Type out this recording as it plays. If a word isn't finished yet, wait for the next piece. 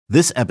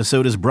This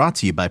episode is brought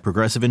to you by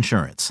Progressive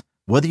Insurance.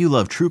 Whether you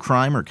love true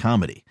crime or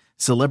comedy,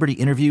 celebrity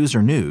interviews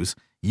or news,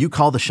 you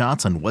call the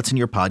shots on what's in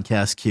your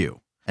podcast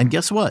queue. And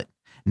guess what?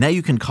 Now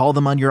you can call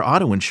them on your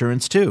auto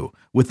insurance too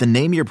with the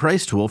Name Your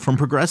Price tool from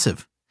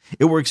Progressive.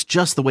 It works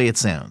just the way it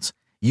sounds.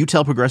 You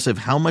tell Progressive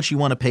how much you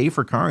want to pay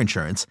for car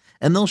insurance,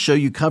 and they'll show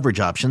you coverage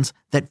options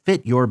that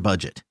fit your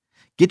budget.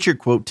 Get your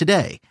quote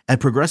today at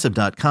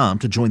Progressive.com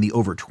to join the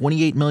over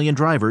 28 million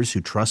drivers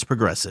who trust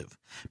Progressive.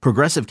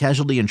 Progressive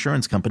Casualty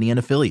Insurance Company and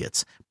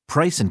Affiliates.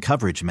 Price and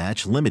coverage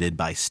match limited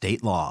by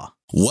state law.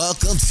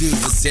 Welcome to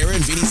the Sarah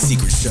and Vinny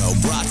Secret Show,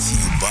 brought to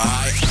you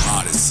by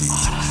Odyssey.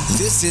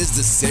 This is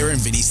the Sarah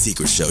and Vinny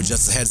Secret Show.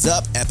 Just a heads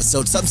up,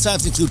 episodes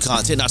sometimes include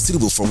content not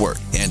suitable for work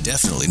and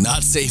definitely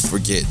not safe for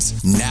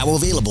kids. Now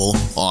available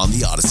on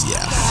the Odyssey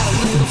app. Got a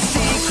little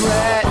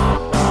secret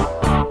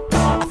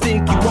I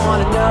think you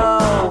want to know.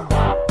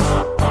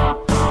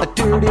 A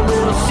dirty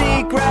little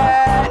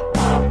secret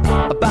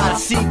about a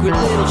secret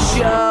little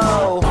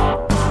show.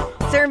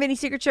 Sarah and Vinny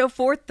Secret Show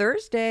for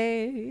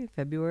Thursday,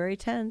 February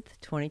 10th,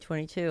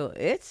 2022.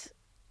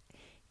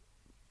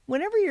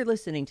 Whenever you're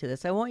listening to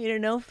this, I want you to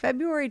know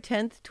February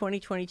 10th,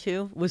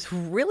 2022 was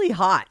really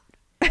hot.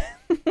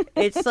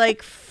 It's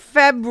like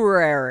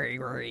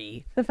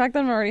February. The fact that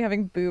I'm already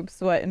having boob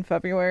sweat in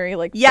February,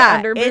 like Yeah,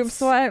 under boob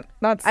sweat,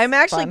 that's I'm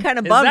actually fun. kind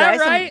of Is bummed. that I had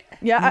some right?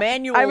 Yeah,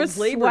 manual I was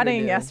labor to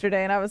sweating do.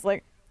 yesterday, and I was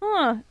like,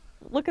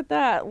 look at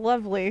that,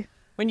 lovely.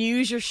 When you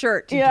use your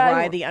shirt to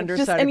dry the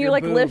underside of and your you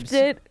like boobs. lift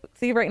it.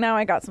 See, right now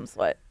I got some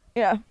sweat.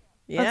 Yeah,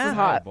 Yeah. this is Oh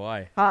hot.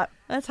 boy. Hot.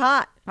 That's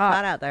hot. Hot.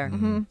 Hot out there.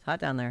 It's hot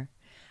down there.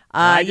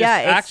 I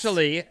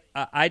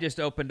just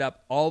opened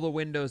up all the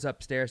windows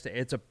upstairs.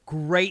 It's a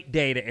great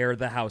day to air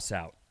the house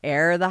out.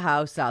 Air the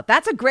house out.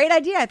 That's a great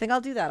idea. I think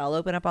I'll do that. I'll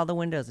open up all the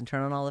windows and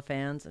turn on all the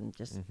fans and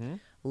just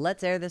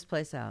let's air this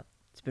place out.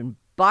 It's been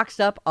boxed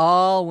up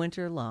all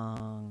winter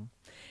long.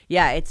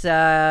 Yeah, it's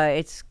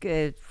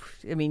good.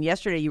 I mean,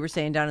 yesterday you were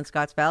saying down in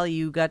Scotts Valley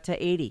you got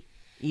to 80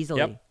 easily.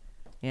 Yep.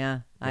 Yeah,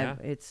 Yeah.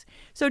 it's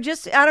so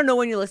just I don't know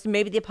when you listen.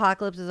 Maybe the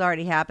apocalypse has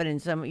already happened,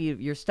 and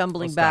you're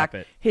stumbling Well, back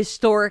stop it.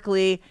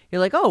 historically. You're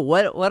like, oh,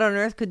 what on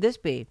earth could this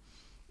be?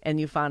 And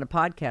you found a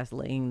podcast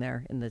laying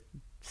there in the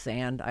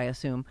sand, I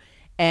assume,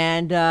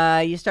 and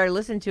you started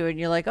listening to it, and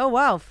you're like, oh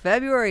wow,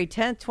 February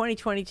 10th,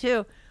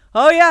 2022.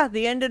 Oh yeah,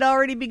 the end had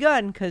already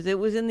begun because it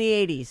was in the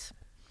 80s.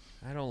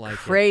 I don't like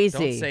Crazy.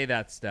 it. Don't say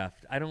that stuff.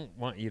 I don't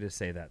want you to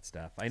say that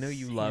stuff. I know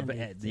you love,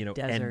 Sandy, end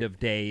desert. of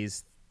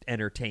days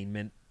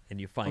entertainment,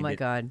 and you find Oh my it.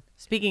 God!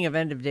 Speaking of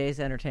end of days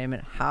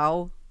entertainment,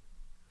 how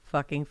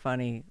fucking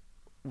funny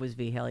was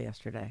V Hale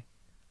yesterday?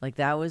 Like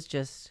that was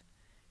just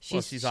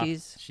she's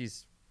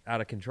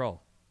out of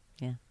control.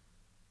 yeah.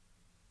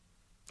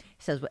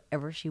 Says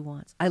whatever she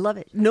wants. I love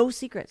it. No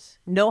secrets.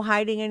 No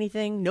hiding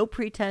anything. No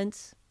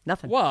pretense.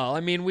 Nothing. Well,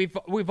 I mean, we've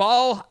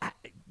all,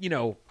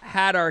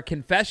 had our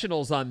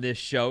confessionals on this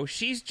show.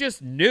 She's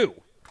just new.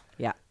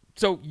 Yeah.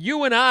 So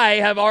you and I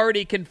have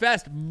already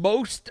confessed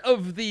most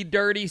of the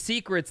dirty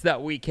secrets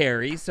that we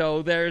carry.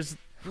 So there's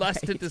less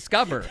to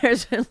discover.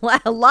 There's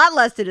a lot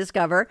less to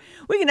discover.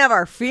 We can have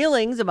our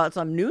feelings about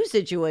some new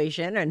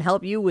situation and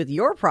help you with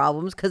your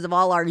problems because of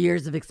all our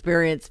years of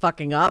experience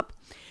fucking up.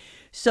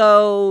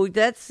 So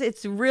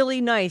it's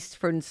really nice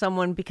for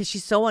someone because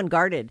she's so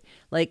unguarded.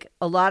 Like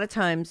a lot of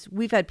times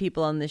we've had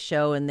people on this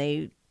show and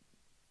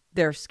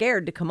they're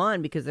scared to come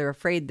on because they're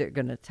afraid they're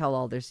going to tell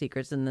all their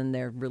secrets and then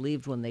they're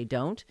relieved when they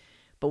don't.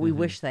 But we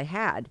wish they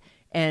had.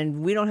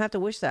 And we don't have to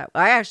wish that.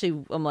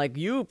 I'm like,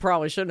 you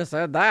probably shouldn't have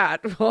said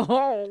that.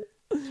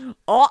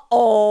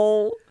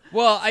 Uh-oh.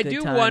 Well, I Good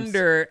do times.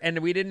 wonder, and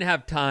we didn't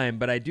have time,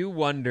 but I do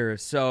wonder.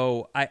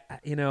 So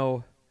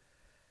how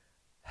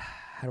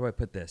do I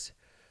put this?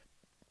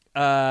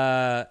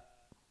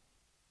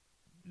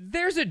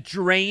 There's a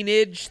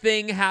drainage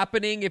thing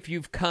happening if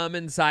you've come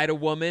inside a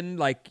woman.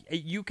 Like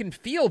you can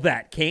feel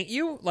that, can't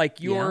you?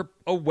 Like you're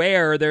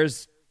aware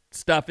there's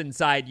stuff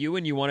inside you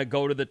and you want to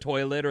go to the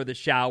toilet or the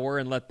shower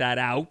and let that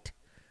out,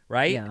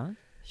 right? Yeah,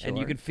 And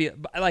you sure. can feel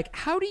like,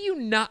 how do you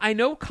not? I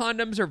know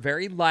condoms are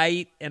very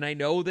light and I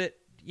know that,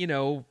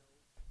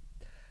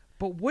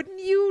 but wouldn't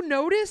you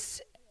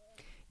notice?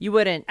 You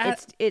wouldn't.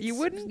 It's you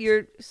wouldn't?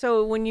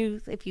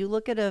 If you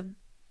look at a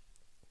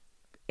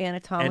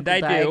anatomical And I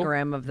do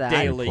diagram of that.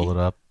 daily. Pull it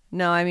up.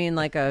 No, I mean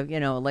like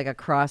a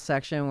cross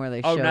section where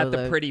they Oh, show not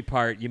the pretty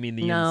part. You mean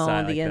the no,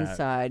 inside? the like that.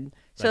 inside. Like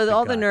So the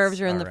all the guts.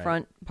 nerves are in All the right.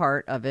 front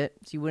part of it.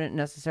 So you wouldn't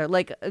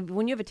necessarily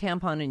when you have a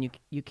tampon and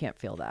you can't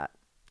feel that.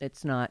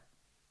 It's not.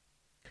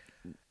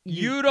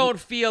 You don't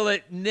feel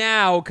it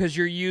now because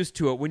you're used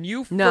to it. When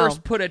you No.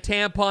 first put a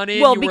tampon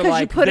in, Well, you were because you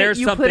like, put it- there's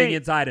you put something it-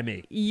 inside of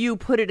me. You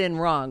put it in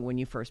wrong when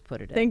you first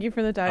put it in. Thank you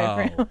for the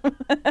diagram.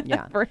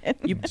 Yeah. For him.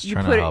 You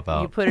trying to put help it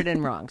out. you put it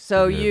in wrong.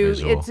 So Give you a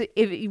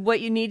visual.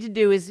 what you need to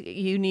do is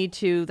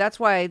that's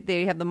why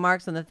they have the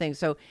marks on the thing.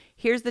 So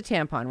here's the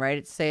tampon, right?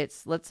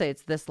 Let's say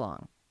it's this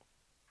long.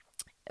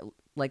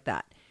 Like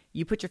that.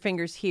 You put your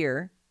fingers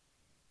here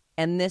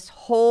and this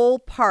whole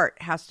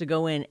part has to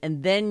go in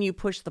and then you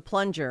push the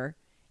plunger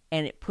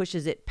and it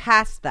pushes it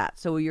past that.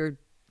 So you're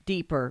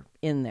deeper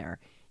in there.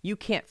 you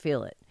can't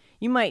feel it.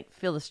 You might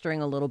feel the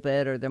string a little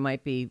bit, or there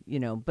might be,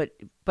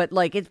 but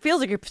like it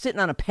feels like you're sitting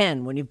on a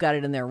pen when you've got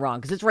it in there wrong,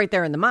 because it's right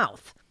there in the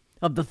mouth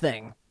of the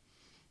thing,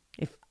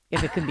 if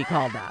it can be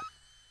called that.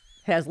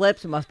 It has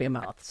lips, it must be a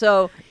mouth.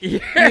 So you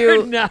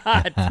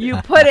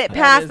put it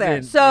past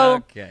there.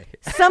 So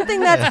something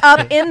that's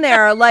up in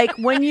there, like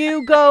when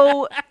you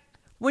go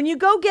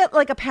get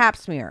like a pap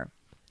smear,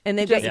 and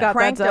they just got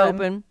cranked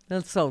open.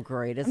 That's so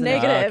great, isn't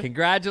it?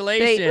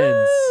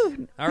 Congratulations.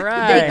 All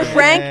right.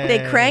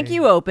 They crank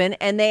you open,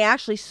 and they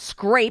actually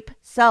scrape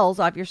cells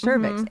off your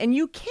cervix. And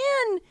you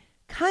can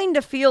kind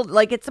of feel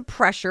like it's a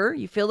pressure.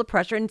 You feel the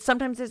pressure, and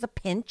sometimes there's a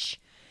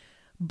pinch.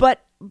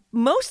 But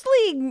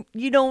mostly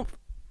you don't.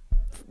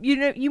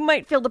 You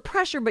might feel the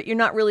pressure, but you're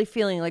not really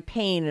feeling like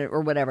pain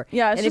or whatever.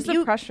 Yeah, it's just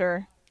the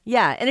pressure.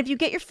 Yeah, and if you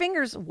get your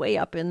fingers way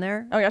up in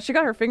there. Oh, yeah, she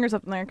got her fingers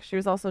up in there because she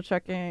was also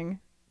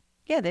checking.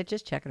 Yeah, they're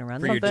just checking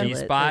around. For your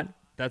G-spot?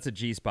 That's a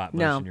G-spot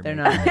motion. No, they're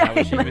not. Is that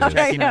what she was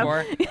checking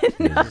for?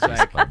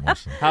 Yeah,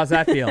 how's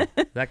that feel?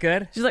 Is that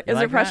good? She's like, is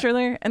there pressure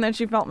there? And then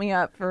she felt me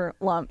up for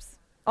lumps.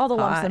 All the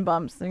lumps and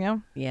bumps,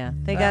 Yeah,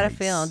 they got to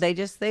feel. They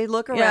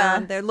look around.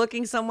 Yeah. They're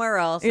looking somewhere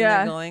else. And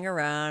they're going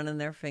around, and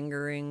they're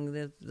fingering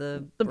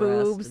the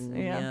boobs.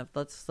 And,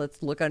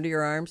 let's look under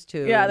your arms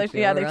too. Yeah, they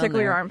tickle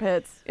your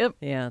armpits. Yep.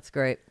 Yeah, it's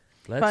great.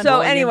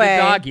 So anyway,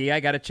 doggy, I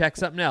got to check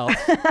something else.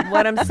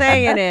 What I'm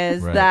saying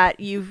is that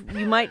you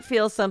might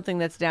feel something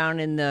that's down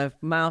in the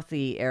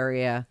mouthy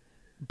area,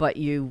 but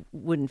you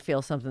wouldn't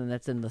feel something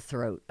that's in the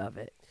throat of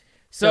it.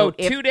 So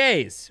 2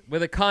 days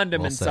with a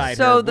condom inside her.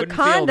 So the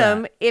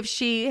condom, if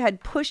she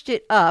had pushed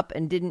it up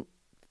and didn't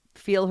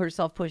feel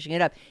herself pushing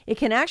it up, it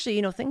can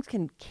actually, things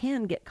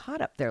can get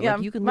caught up there. Yeah,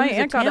 like you can lose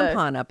a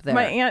tampon up there.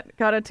 My aunt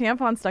got a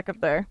tampon stuck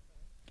up there.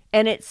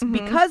 And it's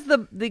because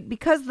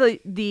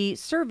the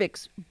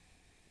cervix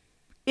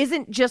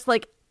isn't just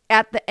like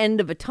at the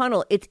end of a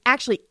tunnel. It's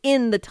actually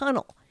in the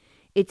tunnel.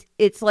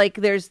 It's like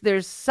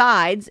there's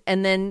sides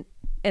and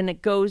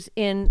it goes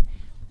in.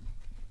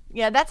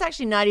 Yeah, that's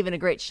actually not even a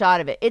great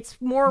shot of it. It's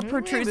more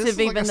protrusive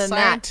even than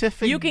that.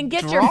 You can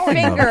get your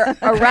finger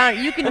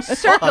around. You can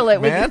circle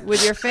it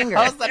with your finger.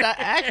 How's that not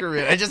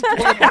accurate? I just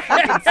pulled up a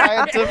fucking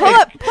scientific.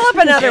 Pull up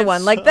another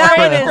one. Like that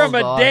one is from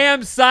a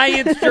damn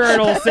science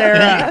journal,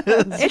 Sarah.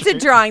 It's a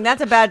drawing.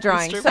 That's a bad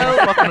drawing. So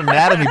fucking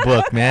anatomy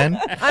book, man.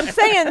 I'm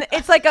saying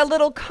it's like a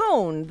little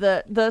cone.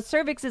 The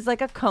cervix is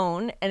like a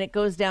cone, and it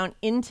goes down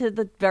into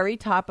the very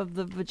top of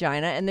the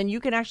vagina, and then you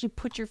can actually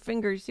put your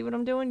finger. See what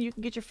I'm doing? You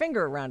can get your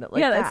finger around it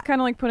like that. It's kind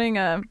of like putting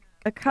a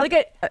cup, like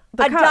a cup.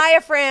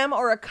 Diaphragm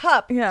or a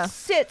cup. Yeah.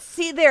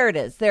 See, there it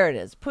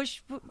is.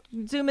 Push,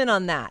 zoom in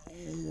on that.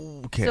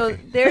 Okay. So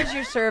there's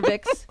your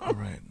cervix. All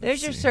right.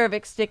 There's your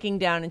cervix sticking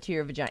down into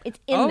your vagina. It's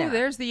in there. Oh,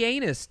 there's the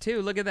anus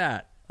too. Look at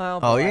that.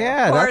 Oh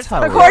yeah, that's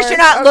how. Of course, you're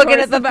not looking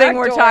at the thing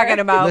we're talking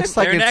about. Looks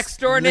like they're next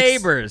door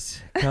neighbors.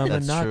 Come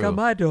and knock true. on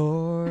my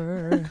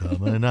door.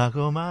 Come and knock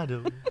on my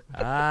door.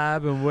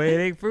 I've been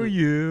waiting for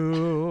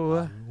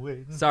you.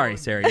 Sorry,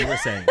 Sarah, you were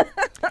saying.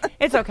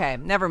 It's okay.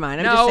 Never mind.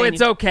 I'm no, just saying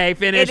it's okay.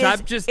 Finish.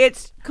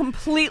 It's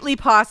completely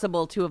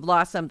possible to have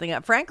lost something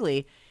up.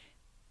 Frankly,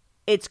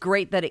 it's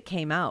great that it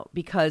came out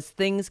because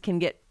things can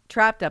get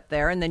trapped up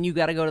there, and then you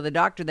got to go to the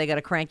doctor. They got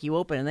to crank you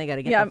open, and they got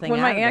to get the thing out of there.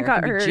 When my aunt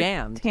got her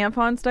jammed.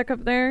 tampon stuck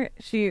up there,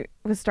 she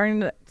was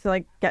starting to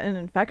like get an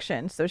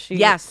infection. So she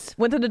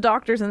went to the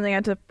doctors, and they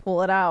had to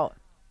pull it out.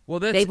 Well,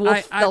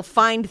 they'll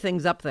find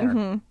things up there.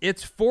 Mm-hmm.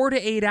 It's 4 to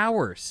 8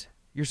 hours.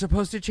 You're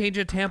supposed to change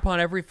a tampon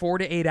every 4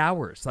 to 8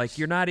 hours. Like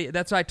you're not.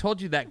 That's why I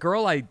told you that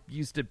girl I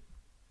used to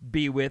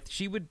be with.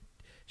 She would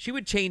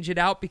change it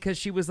out because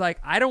she was like,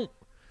 I'm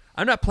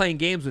not playing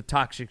games with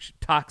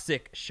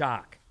toxic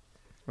shock.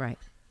 Right.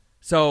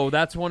 So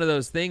that's one of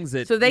those things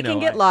that. So they can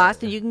get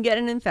lost, and you can get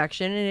an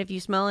infection. And if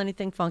you smell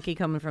anything funky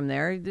coming from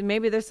there,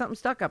 maybe there's something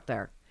stuck up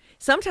there.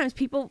 Sometimes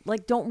people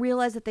don't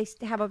realize that they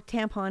have a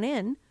tampon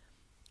in,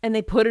 and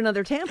they put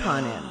another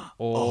tampon in.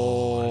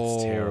 Oh,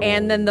 that's terrible.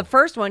 And then the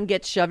first one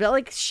gets shoved out.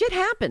 Like shit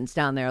happens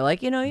down there.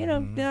 Like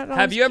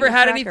Have you ever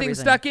had anything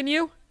stuck in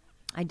you?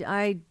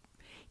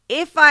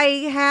 If I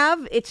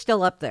have, it's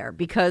still up there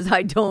because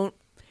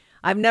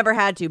I've never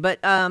had to, but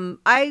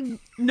I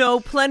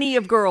know plenty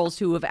of girls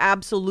who have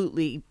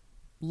absolutely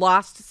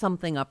lost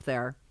something up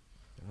there.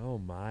 Oh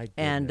my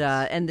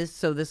goodness. And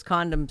this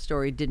condom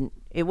story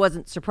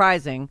wasn't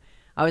surprising.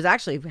 I was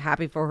actually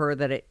happy for her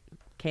that it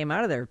came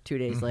out of there 2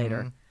 days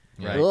later.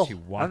 Right, Ugh, she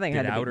walked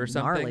it out or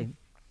something. Gnarly.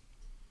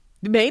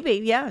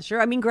 Maybe, yeah,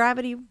 sure. I mean,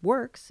 gravity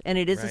works, and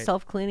it is a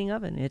self-cleaning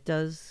oven. It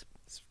does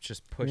it's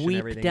just pushing weep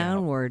everything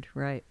downward,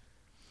 right?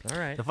 All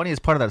right. The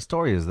funniest part of that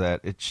story is that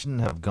it shouldn't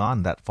have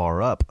gone that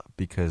far up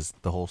because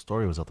the whole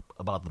story was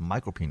about the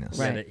micropenis.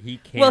 Right.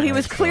 He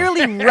was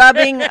clearly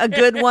rubbing a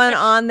good one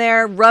on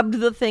there, rubbed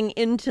the thing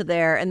into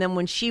there, and then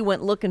when she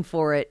went looking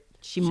for it,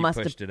 she must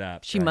have pushed it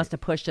up. She must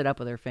have pushed it up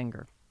with her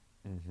finger.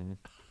 Mm-hmm.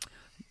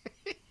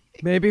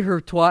 Maybe her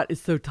twat is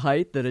so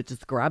tight that it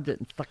just grabbed it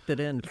and sucked it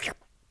in.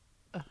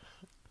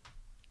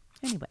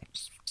 Anyway.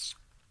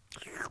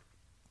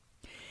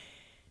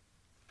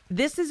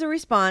 This is a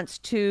response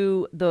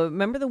to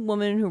remember the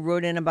woman who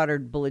wrote in about her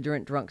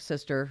belligerent drunk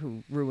sister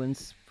who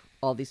ruins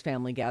all these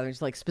family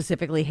gatherings, like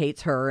specifically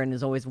hates her and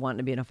is always wanting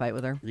to be in a fight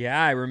with her?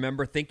 Yeah, I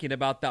remember thinking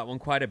about that one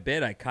quite a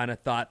bit. I kind of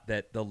thought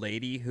that the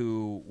lady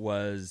who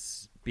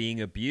was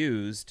being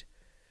abused,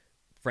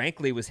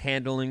 frankly, was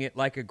handling it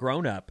like a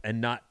grown-up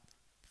and not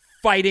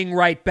fighting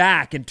right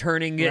back and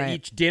turning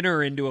each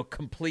dinner into a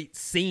complete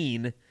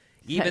scene.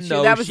 Even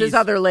though that was his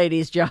other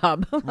lady's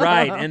job.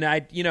 Right. And I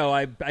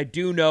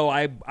do know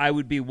I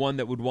would be one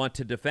that would want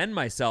to defend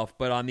myself.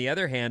 But on the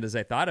other hand, as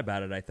I thought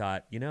about it, I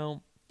thought,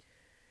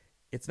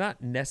 it's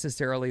not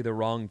necessarily the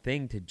wrong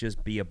thing to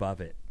just be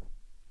above it.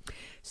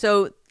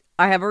 So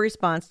I have a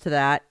response to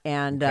that.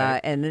 And,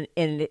 and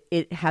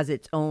it has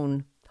its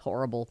own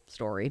horrible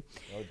story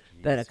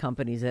that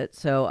accompanies it.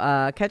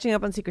 So catching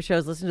up on Secret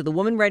Shows, listen to the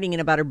woman writing in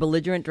about her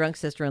belligerent drunk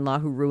sister-in-law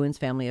who ruins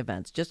family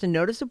events. Just a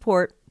note of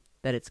support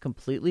that it's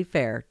completely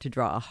fair to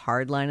draw a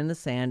hard line in the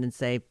sand and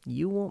say,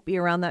 you won't be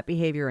around that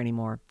behavior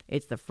anymore.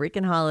 It's the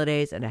freaking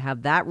holidays, and to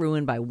have that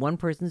ruined by one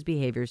person's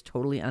behavior is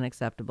totally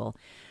unacceptable.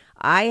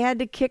 I had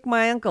to kick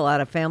my uncle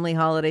out of family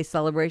holiday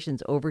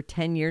celebrations over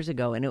 10 years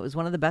ago, and it was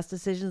one of the best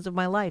decisions of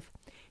my life.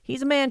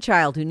 He's a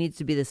man-child who needs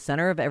to be the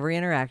center of every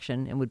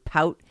interaction and would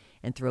pout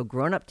and throw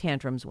grown-up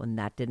tantrums when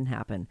that didn't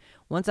happen.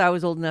 Once I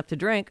was old enough to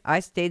drink, I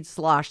stayed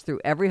sloshed through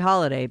every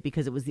holiday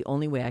because it was the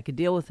only way I could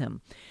deal with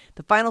him.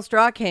 The final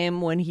straw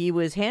came when he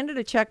was handed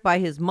a check by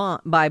his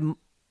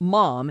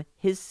mom,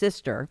 his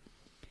sister,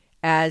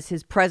 as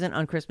his present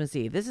on Christmas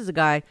Eve. This is a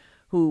guy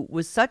who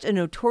was such a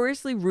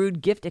notoriously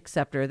rude gift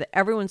acceptor that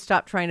everyone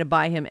stopped trying to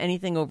buy him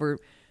anything over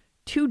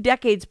 2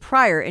 decades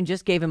prior and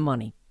just gave him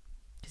money.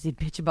 Because he'd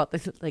bitch about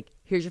this, like,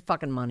 here's your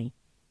fucking money.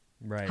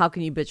 Right. How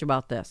can you bitch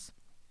about this?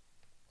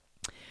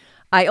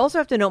 I also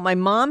have to note my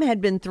mom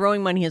had been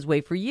throwing money his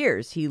way for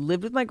years. He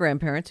lived with my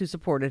grandparents who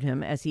supported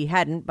him as he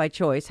hadn't, by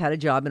choice, had a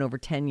job in over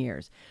 10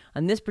 years.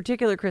 On this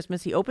particular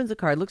Christmas, he opens the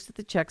card, looks at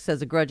the check,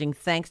 says a grudging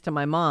thanks to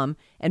my mom,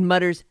 and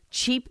mutters,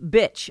 cheap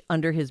bitch,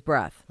 under his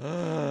breath.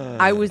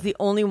 I was the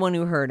only one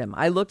who heard him.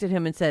 I looked at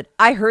him and said,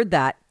 I heard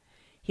that.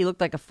 He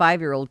looked like a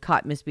 5-year-old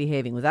caught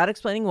misbehaving. Without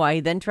explaining why,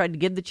 he then tried to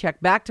give the check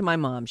back to my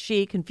mom.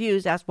 She,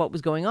 confused, asked what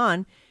was going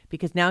on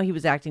because now he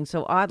was acting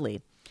so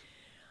oddly.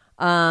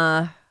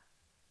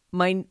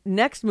 My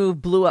next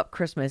move blew up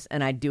Christmas,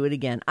 and I'd do it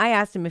again. I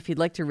asked him if he'd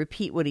like to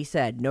repeat what he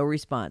said. No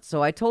response.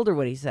 So I told her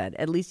what he said.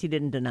 At least he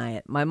didn't deny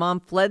it. My mom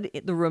fled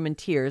the room in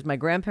tears. My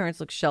grandparents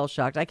looked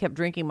shell-shocked. I kept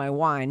drinking my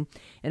wine,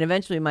 and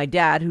eventually my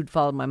dad, who'd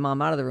followed my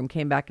mom out of the room,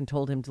 came back and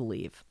told him to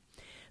leave.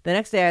 The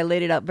next day, I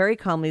laid it out very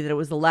calmly that it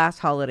was the last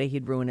holiday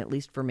he'd ruin, at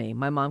least for me.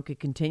 My mom could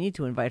continue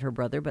to invite her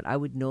brother, but I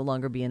would no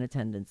longer be in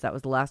attendance. That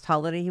was the last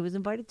holiday he was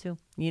invited to.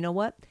 You know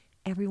what?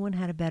 Everyone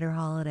had a better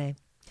holiday.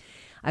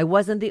 I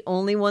wasn't the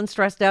only one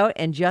stressed out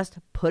and just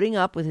putting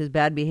up with his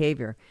bad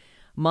behavior.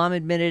 Mom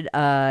admitted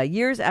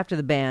years after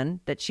the ban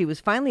that she was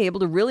finally able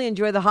to really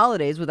enjoy the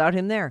holidays without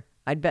him there.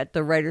 I'd bet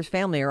the writer's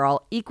family are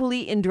all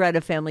equally in dread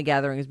of family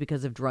gatherings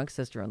because of drunk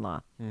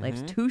sister-in-law. Mm-hmm.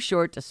 Life's too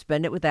short to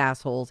spend it with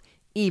assholes,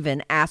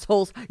 even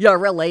assholes you're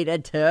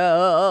related to.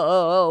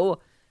 Well,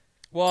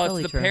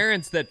 totally it's the true.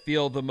 parents that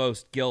feel the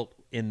most guilt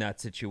in that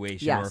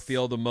situation, yes, or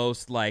feel the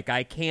most like,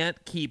 I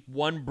can't keep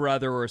one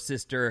brother or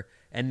sister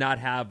and not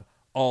have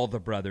all the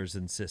brothers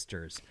and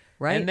sisters.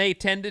 Right. And they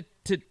tend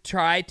to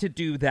try to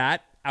do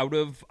that out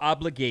of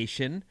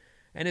obligation.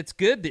 And it's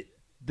good that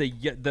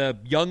the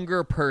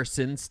younger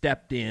person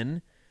stepped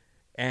in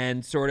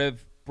and sort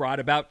of brought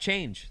about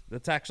change.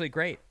 That's actually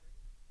great.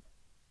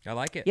 I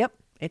like it. Yep.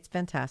 It's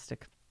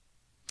fantastic.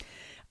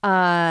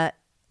 And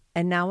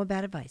now a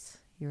bad advice.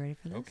 You ready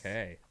for this?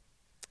 Okay.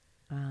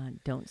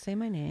 Don't say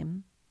my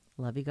name.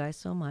 Love you guys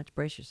so much.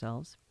 Brace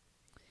yourselves.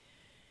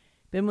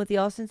 Been with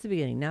y'all since the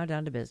beginning. Now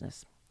down to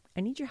business. I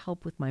need your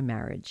help with my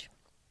marriage.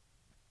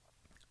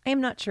 I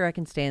am not sure I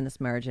can stay in this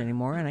marriage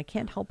anymore, and I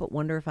can't help but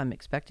wonder if I'm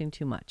expecting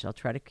too much. I'll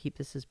try to keep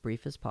this as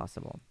brief as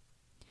possible.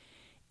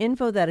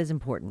 Info that is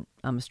important.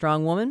 I'm a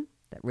strong woman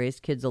that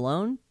raised kids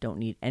alone, don't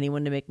need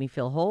anyone to make me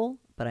feel whole,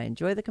 but I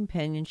enjoy the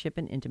companionship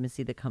and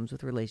intimacy that comes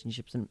with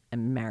relationships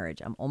and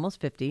marriage. I'm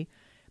almost 50,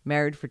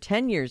 married for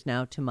 10 years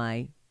now to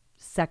my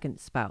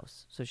second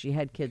spouse. So she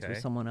had kids with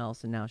someone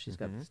else, and now she's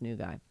got this new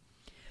guy.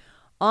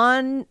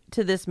 On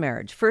to this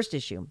marriage. First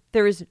issue,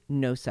 there is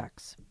no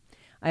sex.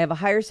 I have a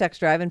higher sex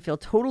drive and feel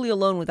totally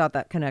alone without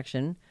that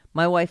connection.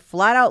 My wife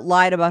flat out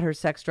lied about her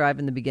sex drive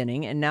in the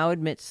beginning and now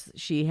admits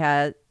she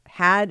had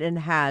and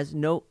has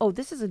no... Oh,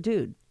 this is a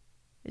dude.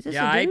 Is this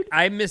a dude?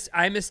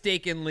 I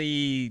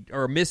mistakenly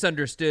or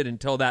misunderstood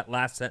until that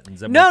last sentence.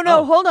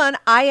 Hold on.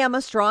 I am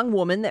a strong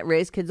woman that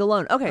raised kids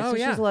alone. Okay, so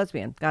she's a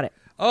lesbian. Got it.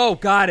 Oh,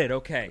 got it.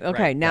 Okay.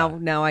 Okay, right.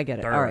 now I get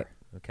it. All right.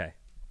 Okay.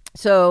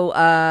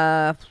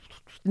 So,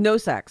 no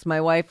sex.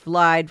 My wife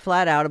lied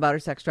flat out about her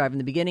sex drive in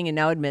the beginning and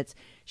now admits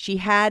she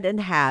had and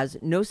has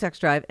no sex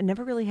drive and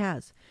never really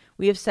has.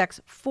 We have sex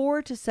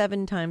 4 to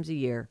 7 times a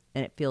year,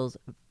 and it feels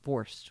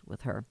forced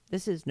with her.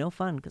 This is no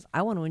fun because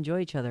I want to enjoy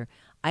each other.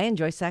 I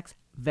enjoy sex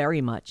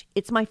very much.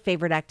 It's my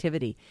favorite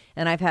activity.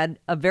 And I've had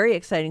a very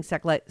exciting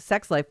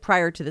sex life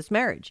prior to this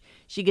marriage.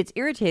 She gets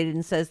irritated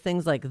and says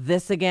things like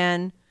this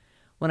again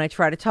when I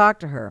try to talk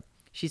to her.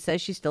 She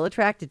says she's still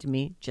attracted to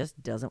me,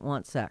 just doesn't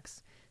want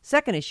sex.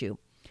 Second issue.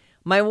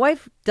 My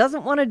wife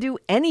doesn't want to do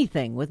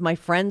anything with my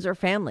friends or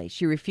family.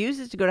 She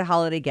refuses to go to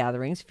holiday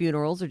gatherings,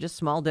 funerals, or just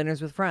small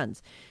dinners with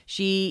friends.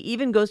 She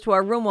even goes to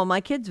our room while my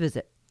kids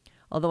visit.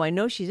 Although I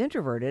know she's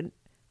introverted,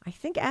 I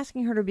think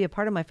asking her to be a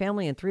part of my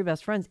family and 3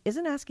 best friends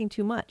isn't asking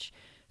too much.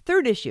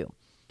 Third issue.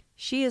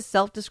 She is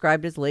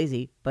self-described as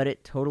lazy, but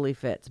it totally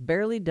fits.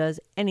 Barely does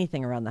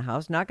anything around the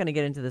house. Not going to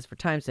get into this for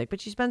time's sake,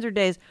 but she spends her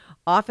days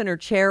off in her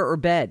chair or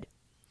bed.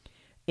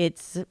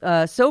 It's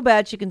so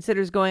bad she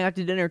considers going out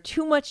to dinner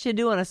too much to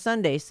do on a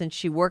Sunday since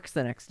she works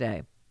the next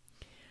day.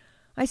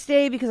 I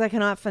stay because I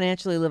cannot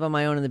financially live on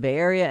my own in the Bay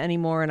Area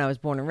anymore, and I was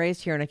born and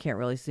raised here, and I can't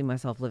really see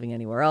myself living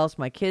anywhere else.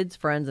 My kids,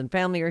 friends, and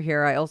family are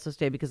here. I also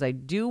stay because I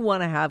do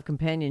want to have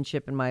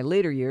companionship in my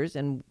later years,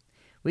 and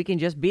we can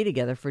just be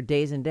together for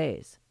days and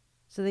days.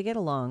 So they get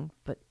along,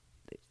 but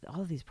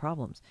all of these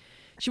problems.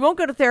 She won't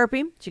go to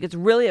therapy. She gets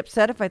really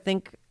upset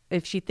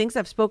if she thinks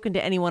I've spoken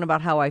to anyone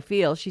about how I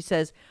feel. She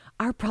says,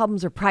 our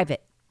problems are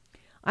private.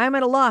 I am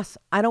at a loss.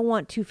 I don't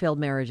want 2 failed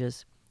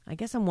marriages. I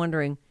guess I'm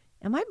wondering,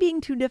 am I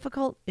being too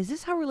difficult? Is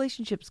this how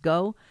relationships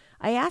go?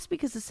 I ask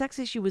because the sex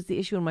issue was the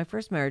issue in my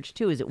first marriage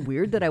too. Is it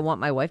weird that I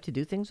want my wife to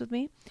do things with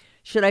me?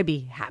 Should I be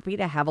happy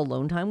to have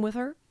alone time with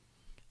her?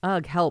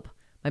 Ugh, help.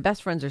 My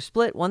best friends are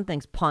split. One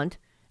thinks punt,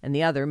 and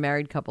the other,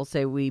 married couple,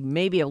 say we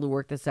may be able to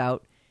work this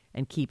out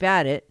and keep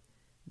at it.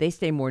 They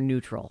stay more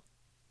neutral.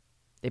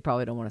 They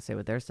probably don't want to say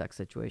what their sex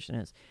situation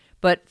is.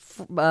 But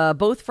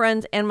both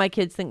friends and my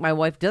kids think my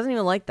wife doesn't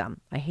even like them.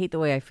 I hate the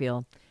way I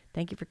feel.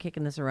 Thank you for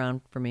kicking this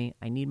around for me.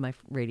 I need my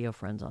radio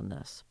friends on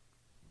this.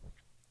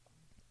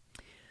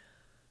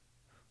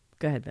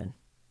 Go ahead, Ben.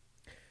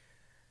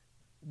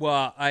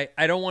 Well,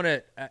 I don't want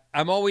to...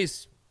 I'm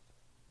always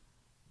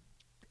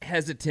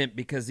hesitant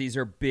because these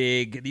are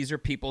big. These are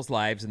people's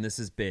lives, and this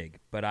is big.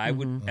 But I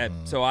would...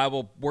 so I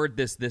will word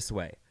this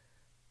way.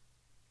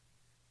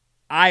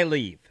 I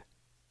leave.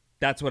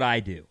 That's what I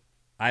do.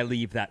 I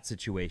leave that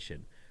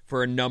situation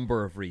for a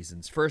number of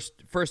reasons. First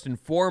and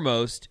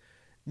foremost,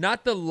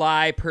 not the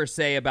lie per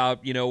se about,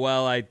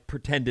 well, I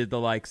pretended to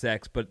like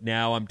sex, but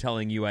now I'm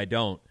telling you I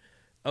don't.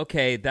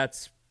 Okay,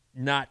 that's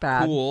not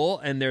bad. Cool.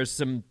 And there's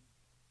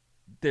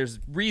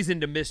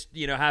reason to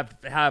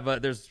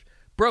there's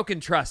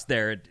broken trust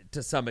there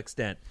to some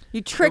extent.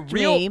 You tricked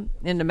me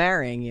into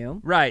marrying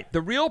you. Right.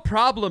 The real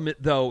problem,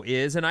 though,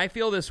 is, and I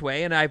feel this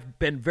way, and I've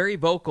been very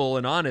vocal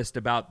and honest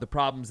about the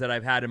problems that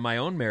I've had in my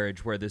own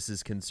marriage where this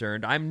is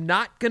concerned. I'm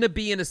not going to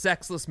be in a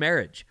sexless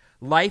marriage.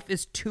 Life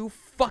is too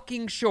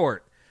fucking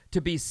short to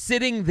be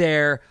sitting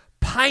there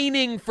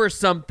pining for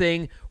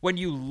something when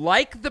you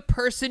like the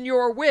person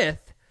you're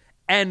with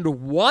and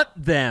want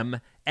them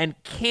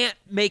and can't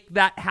make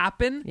that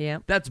happen. Yeah.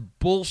 That's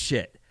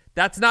bullshit.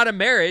 That's not a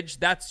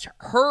marriage. That's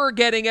her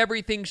getting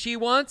everything she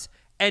wants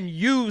and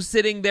you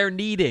sitting there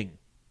needing.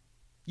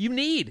 You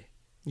need.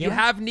 Yeah. You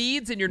have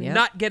needs and you're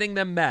not getting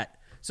them met.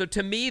 So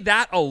to me,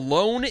 that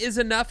alone is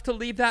enough to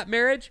leave that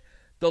marriage.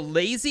 The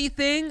lazy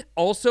thing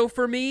also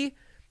for me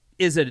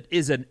is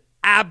an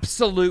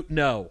absolute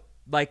no.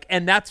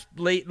 And that's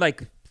late.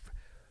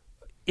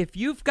 If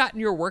you've gotten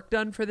your work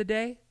done for the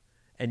day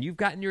and you've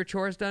gotten your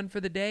chores done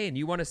for the day and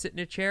you want to sit in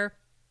a chair,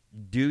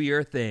 do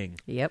your thing.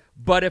 Yep.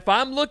 But if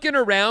I'm looking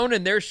around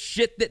and there's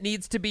shit that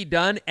needs to be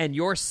done and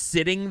you're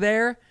sitting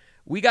there,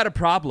 we got a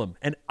problem.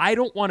 And I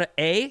don't want to,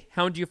 A,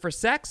 hound you for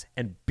sex,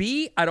 and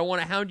B, I don't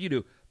want to hound you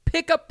to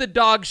pick up the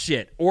dog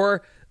shit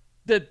or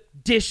the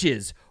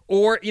dishes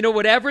or,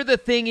 whatever the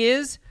thing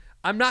is.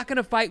 I'm not going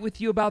to fight with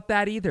you about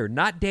that either.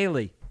 Not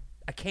daily.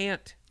 I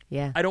can't.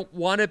 Yeah. I don't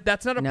want to.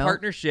 That's not a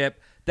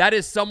partnership. That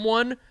is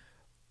someone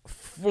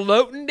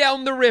floating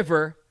down the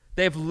river.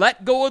 They've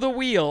let go of the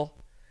wheel.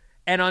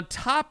 And on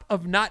top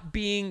of not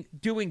doing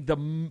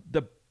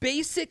the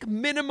basic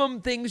minimum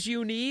things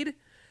you need,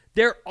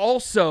 they're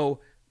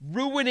also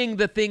ruining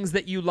the things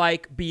that you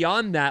like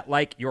beyond that,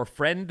 like your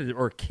friend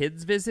or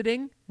kids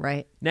visiting.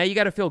 Right. Now you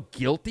got to feel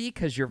guilty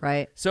because you're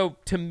right. So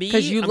to me,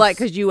 because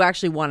you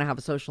actually want to have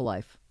a social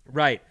life.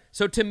 Right.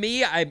 So to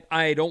me,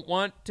 I don't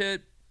want to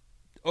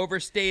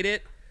overstate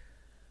it,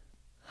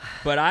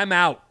 but I'm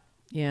out.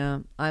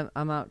 Yeah,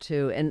 I'm out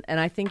too, and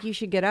I think you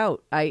should get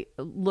out.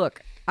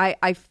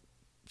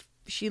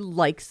 She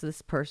likes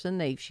this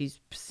person. She's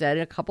said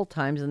it a couple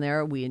times in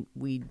there. We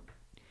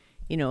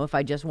if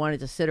I just wanted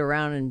to sit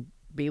around and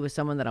be with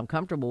someone that I'm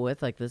comfortable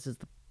with, like this is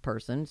the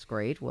person, it's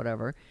great,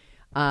 whatever.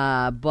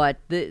 But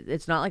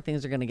it's not like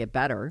things are going to get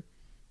better.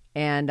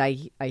 And I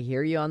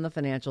hear you on the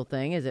financial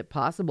thing. Is it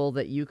possible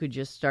that you could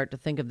just start to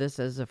think of this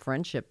as a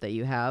friendship that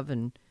you have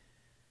and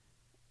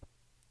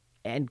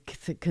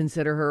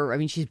consider her? I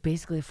mean, she's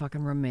basically a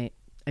fucking roommate.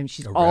 I mean,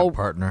 she's a all rent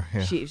partner.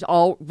 Yeah. She's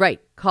all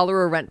right. Call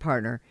her a rent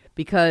partner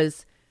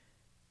because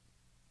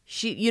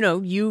she,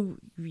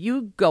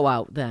 you go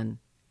out then.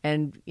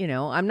 And,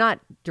 I'm not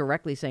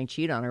directly saying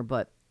cheat on her,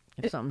 but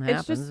if something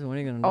happens, what are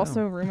you going to do?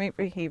 Also roommate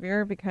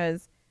behavior,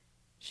 because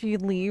she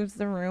leaves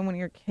the room when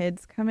your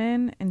kids come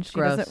in and she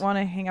Gross. doesn't want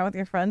to hang out with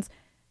your friends.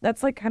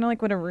 That's like kind of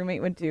like what a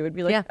roommate would do. It'd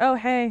be like, Yeah. oh,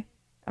 hey,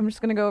 I'm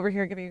just going to go over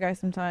here, give you guys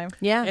some time.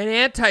 Yeah. An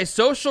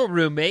antisocial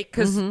roommate,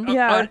 because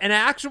Yeah. an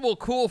actual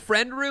cool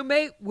friend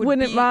roommate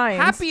Wouldn't be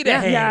mind. happy to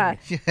hang. Yeah.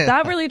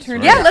 That really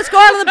turned Yeah, let's go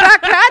out on the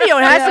back patio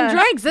and have Yeah. some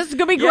drinks. This is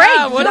going to be great.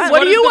 Yeah, what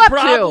are is you the up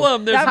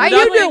problem? to? There's How you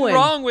nothing doing?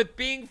 wrong with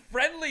being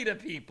friendly to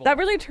people. That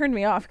really turned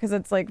me off, because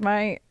it's like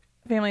my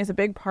family is a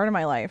big part of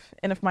my life.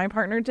 And if my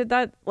partner did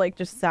that, like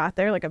just sat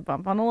there like a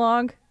bump on a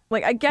log,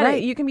 like I get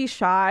it. You can be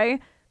shy.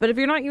 But if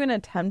you're not even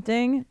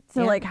attempting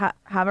to like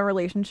have a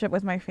relationship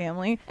with my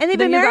family, And they've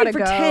then been you married gotta for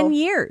go. 10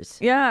 years.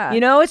 Yeah.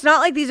 It's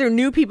not like these are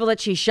new people that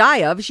she's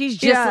shy of. She's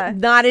just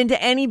not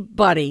into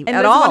anybody And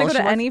at doesn't all. want to go She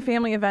to wants- any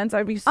family events.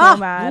 I'd be so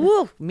mad.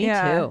 Woo, me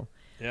Yeah. too.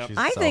 She's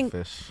I think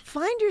selfish.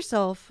 find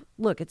yourself.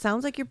 Look, it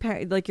sounds like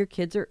your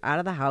kids are out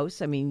of the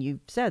house. I mean, you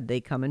said they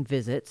come and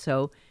visit,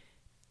 so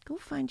go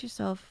find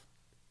yourself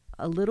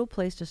a little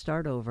place to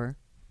start over.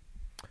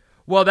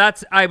 Well,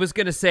 I was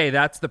going to say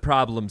that's the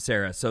problem,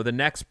 Sarah. So the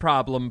next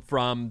problem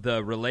from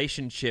the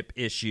relationship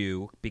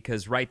issue,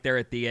 because right there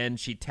at the end,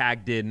 she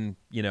tagged in,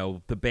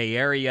 the Bay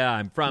Area.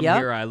 I'm from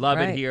here. I love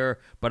it here,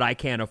 but I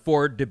can't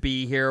afford to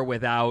be here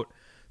without.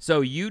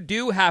 So you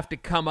do have to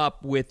come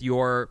up with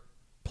your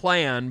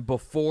plan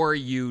before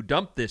you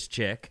dump this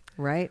chick.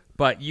 Right.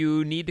 But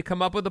you need to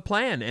come up with a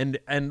plan.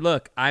 And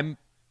look, I'm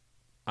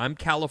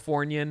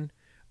Californian.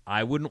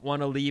 I wouldn't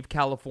want to leave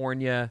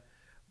California.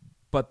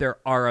 But there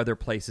are other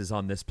places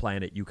on this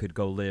planet you could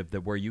go live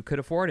where you could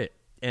afford it.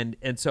 And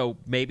so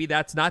maybe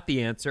that's not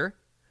the answer.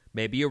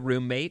 Maybe a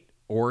roommate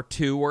or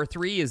 2 or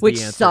 3 is the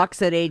answer. Which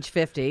sucks at age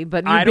 50,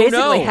 but you I don't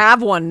basically know.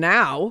 have one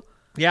now.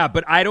 Yeah,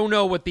 but I don't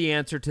know what the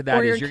answer to that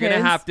Or is. your You're going to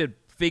kids. have to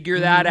figure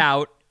that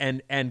out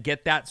and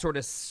get that sort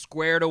of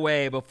squared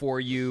away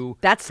before you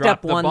That's drop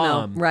step the one,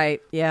 bomb. though.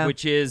 Right, yeah.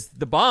 Which is,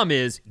 the bomb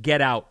is,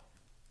 get out.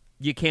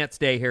 You can't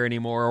stay here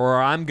anymore,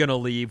 or I'm going to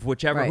leave. Right.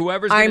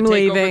 Whoever's going I'm to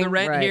take over leaving, the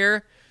rent right.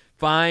 here,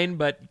 fine,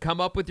 but come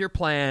up with your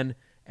plan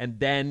and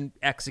then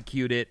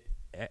execute it,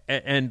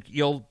 and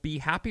you'll be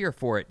happier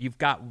for it. You've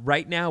got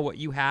right now what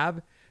you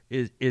have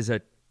is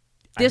a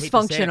I hate to say it,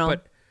 Dysfunctional.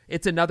 but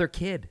it's another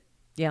kid.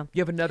 Yeah.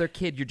 You have another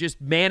kid. You're just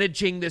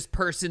managing this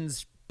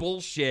person's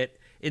bullshit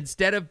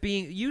instead of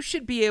being. You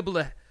should be able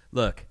to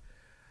look.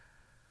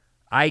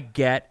 I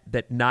get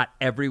that not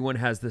everyone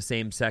has the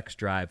same sex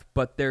drive,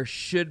 but there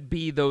should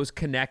be those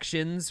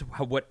connections,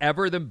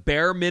 whatever the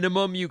bare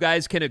minimum you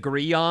guys can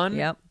agree on.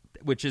 Yep.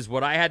 Which is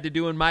what I had to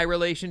do in my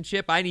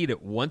relationship. I need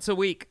it once a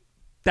week.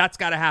 That's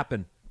got to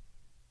happen.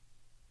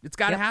 It's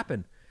got to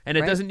happen. And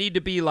it Right. doesn't need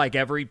to be like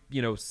every,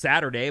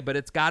 Saturday, but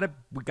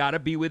we got to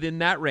be within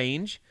that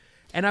range.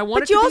 And I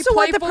want But it you to also be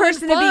want the playful and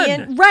person to be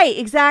fun. in right,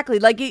 exactly.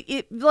 Like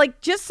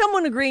like just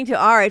someone agreeing to,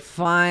 all right,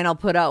 fine, I'll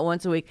put out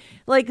once a week.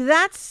 Like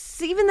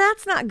that's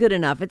not good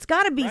enough. It's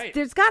got to be Right.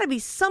 there's got to be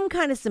some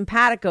kind of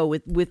simpatico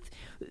with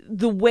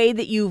the way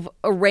that you've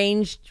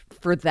arranged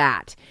for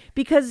that.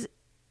 Because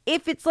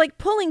if it's like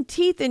pulling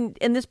teeth and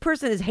this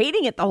person is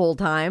hating it the whole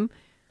time,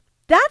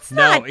 that's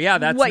not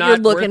that's what not you're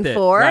looking worth it.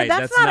 for. Right,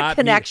 That's not a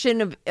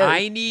connection of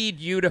I need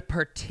you to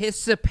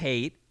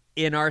participate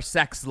in our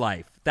sex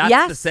life. That's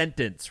Yes. the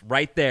sentence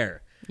right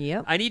there.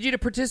 Yep. I need you to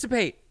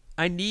participate.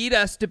 I need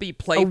us to be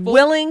playful,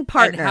 willing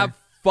partner. and have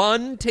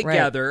fun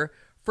together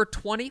for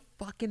 20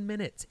 fucking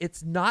minutes.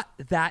 It's not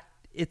that.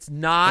 It's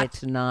not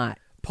It's not.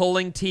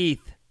 pulling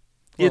teeth.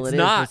 Well, it's it is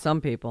not. for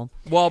some people.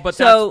 Well, but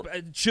So-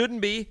 it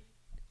shouldn't be.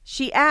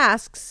 She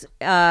asks,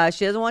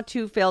 she doesn't want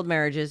 2 failed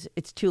marriages.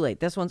 It's too late.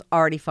 This one's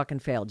already fucking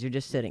failed. You're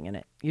just sitting in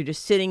it. You're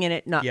just sitting in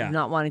it,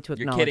 not wanting to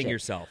You're acknowledge kidding it.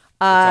 yourself.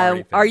 It's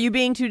already Are failed. you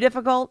being too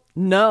difficult?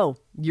 No,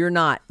 you're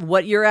not.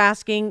 What you're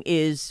asking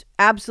is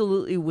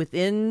absolutely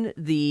within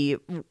the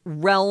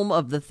realm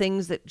of the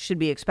things that should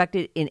be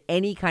expected in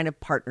any kind of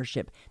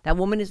partnership. That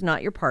woman is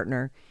not your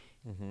partner.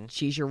 Mm-hmm.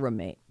 She's your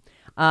roommate.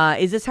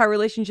 Is this how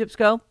relationships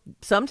go?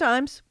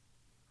 Sometimes.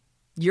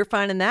 You're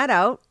finding that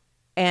out.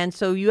 And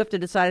so you have to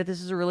decide if this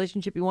is a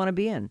relationship you want to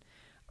be in.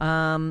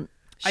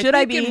 Should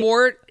I think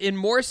be in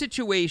more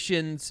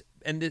situations,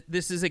 and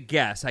this is a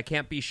guess, I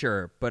can't be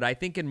sure, but I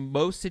think in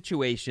most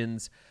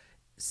situations,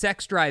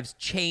 sex drives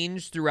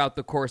change throughout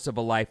the course of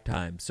a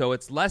lifetime. So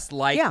it's less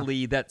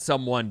likely that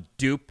someone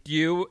duped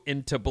you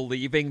into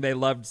believing they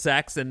loved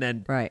sex and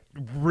then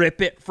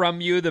rip it from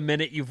you the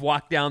minute you've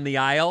walked down the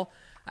aisle.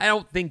 I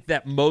don't think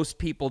that most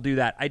people do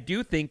that. I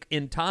do think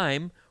in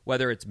time,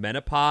 whether it's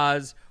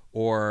menopause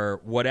or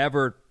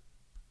whatever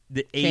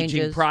the aging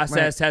Changes,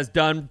 process has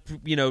done,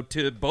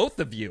 to both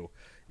of you,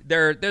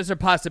 there's a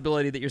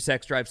possibility that your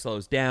sex drive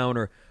slows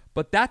down,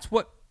 but that's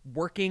what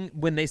working,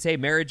 when they say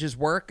marriage is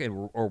work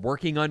or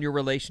working on your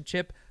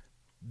relationship,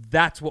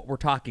 that's what we're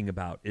talking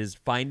about, is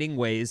finding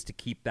ways to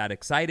keep that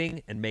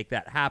exciting and make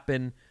that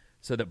happen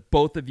so that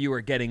both of you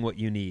are getting what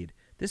you need.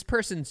 This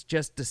person's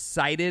just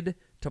decided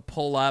to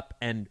pull up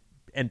and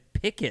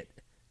pick it,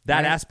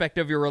 that aspect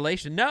of your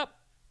relation. Nope.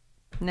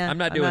 Nah, I'm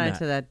not doing that.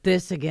 into that.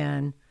 This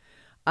again.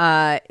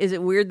 Is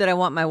it weird that I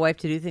want my wife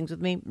to do things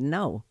with me?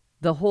 No.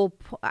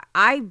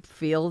 I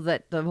feel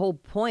that the whole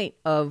point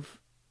of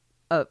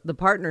the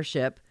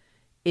partnership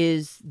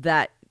is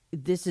that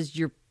this is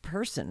your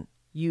person.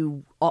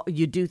 You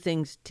do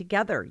things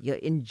together. You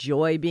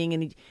enjoy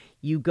being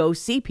you go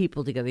see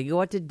people together. You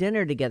go out to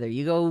dinner together.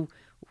 You go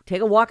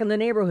take a walk in the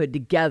neighborhood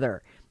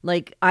together.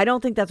 Like, I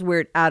don't think that's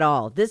weird at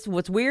all.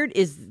 What's weird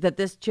is that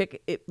this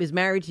chick is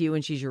married to you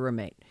and she's your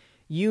roommate.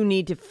 You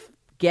need to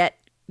get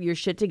your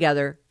shit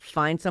together,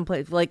 find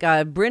someplace. Like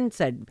Bryn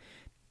said,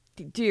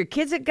 do your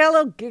kids get a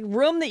little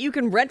room that you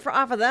can rent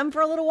off of them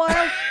for a little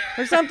while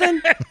or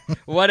something?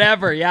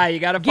 Whatever. Yeah, you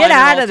got to get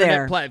out of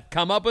there.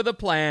 Come up with a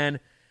plan.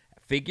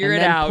 Figure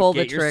it out.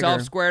 Get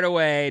yourself squared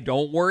away.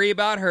 Don't worry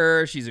about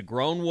her. She's a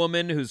grown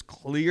woman who's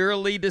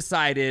clearly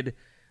decided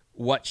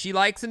what she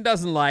likes and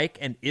doesn't like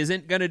and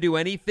isn't going to do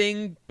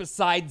anything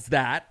besides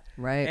that.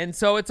 Right. And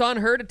so it's on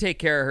her to take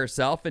care of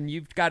herself, and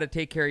you've got to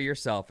take care of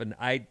yourself. And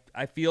I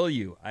feel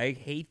you. I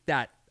hate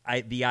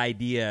the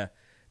idea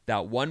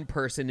that one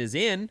person is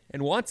in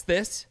and wants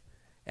this,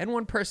 and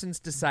one person's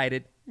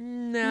decided,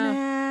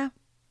 nah.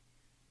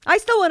 I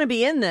still want to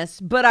be in this,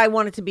 but I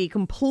want it to be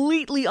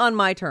completely on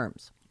my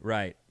terms.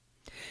 Right.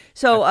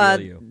 So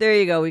there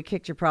you go. We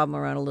kicked your problem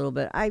around a little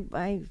bit.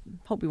 I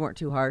hope we weren't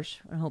too harsh.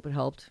 I hope it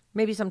helped.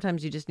 Maybe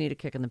sometimes you just need a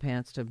kick in the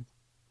pants to,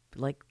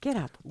 like, get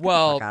out.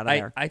 Well, get the fuck out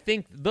of there. I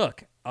think,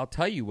 look, I'll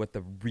tell you what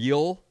the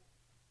real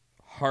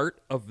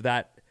heart of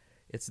that,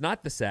 it's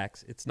not the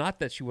sex. It's not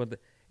that she wants,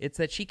 it's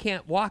that she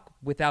can't walk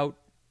without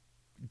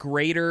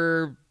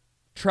greater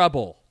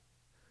trouble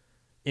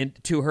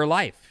into her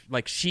life.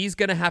 Like, she's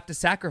going to have to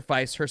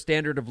sacrifice her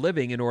standard of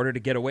living in order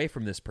to get away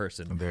from this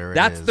person.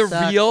 That's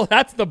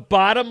the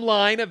bottom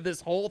line of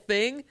this whole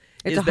thing.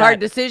 It's a hard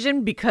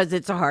decision because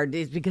it's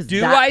because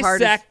do that I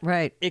part is,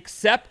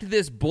 accept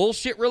this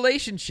bullshit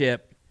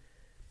relationship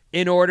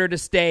in order to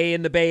stay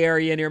in the Bay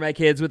Area near my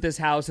kids with this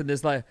house and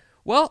this life?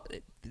 Well,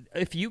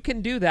 if you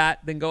can do that,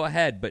 then go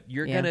ahead. But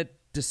you're going to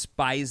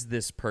despise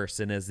this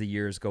person as the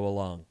years go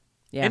along.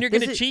 Yeah. And you're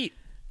going to cheat.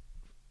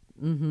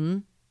 Mm-hmm.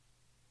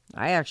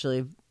 I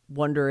actually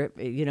wonder,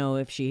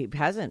 if she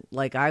hasn't.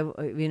 Like,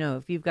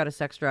 if you've got a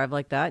sex drive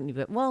like that, and you've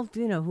got,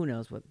 who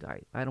knows what?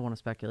 I don't want to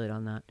speculate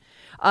on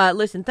that.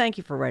 Listen, thank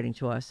you for writing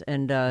to us,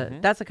 and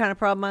that's the kind of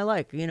problem I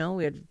like.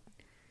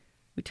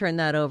 We turned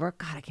that over.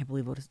 God, I can't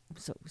believe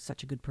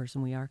such a good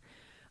person we are.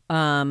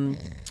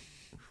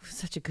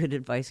 Such a good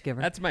advice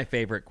giver. That's my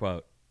favorite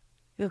quote.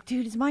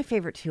 Dude, it's my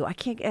favorite too. I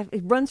can't.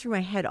 It runs through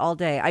my head all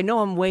day. I know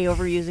I'm way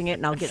overusing it,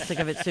 and I'll get sick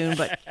of it soon.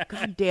 But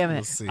God damn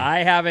it, I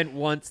haven't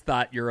once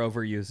thought you're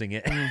overusing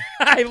it.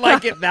 I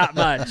like it that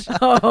much.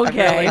 Oh,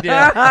 okay, I really do.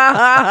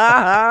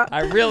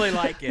 I really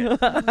like it.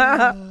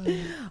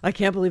 I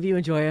can't believe you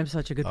enjoy it. I'm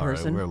such a good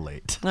person. Right, we're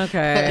late.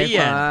 Okay,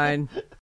 fine.